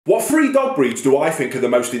What three dog breeds do I think are the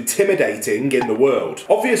most intimidating in the world?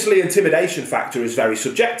 Obviously, intimidation factor is very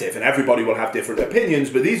subjective and everybody will have different opinions,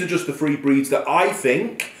 but these are just the three breeds that I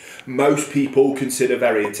think most people consider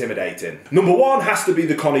very intimidating. Number one has to be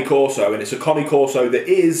the Cane Corso, and it's a Cane Corso that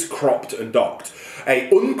is cropped and docked.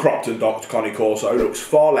 A uncropped and docked Cane Corso looks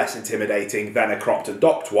far less intimidating than a cropped and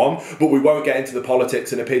docked one, but we won't get into the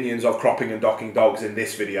politics and opinions of cropping and docking dogs in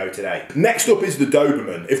this video today. Next up is the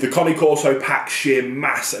Doberman. If the Cane Corso packs sheer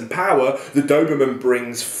mass and power, the Doberman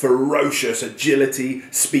brings ferocious agility,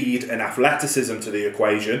 speed and athleticism to the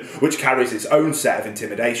equation, which carries its own set of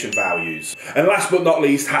intimidation values. And last but not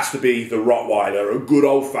least has to be the Rottweiler, a good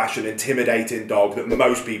old-fashioned intimidating dog that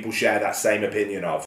most people share that same opinion of.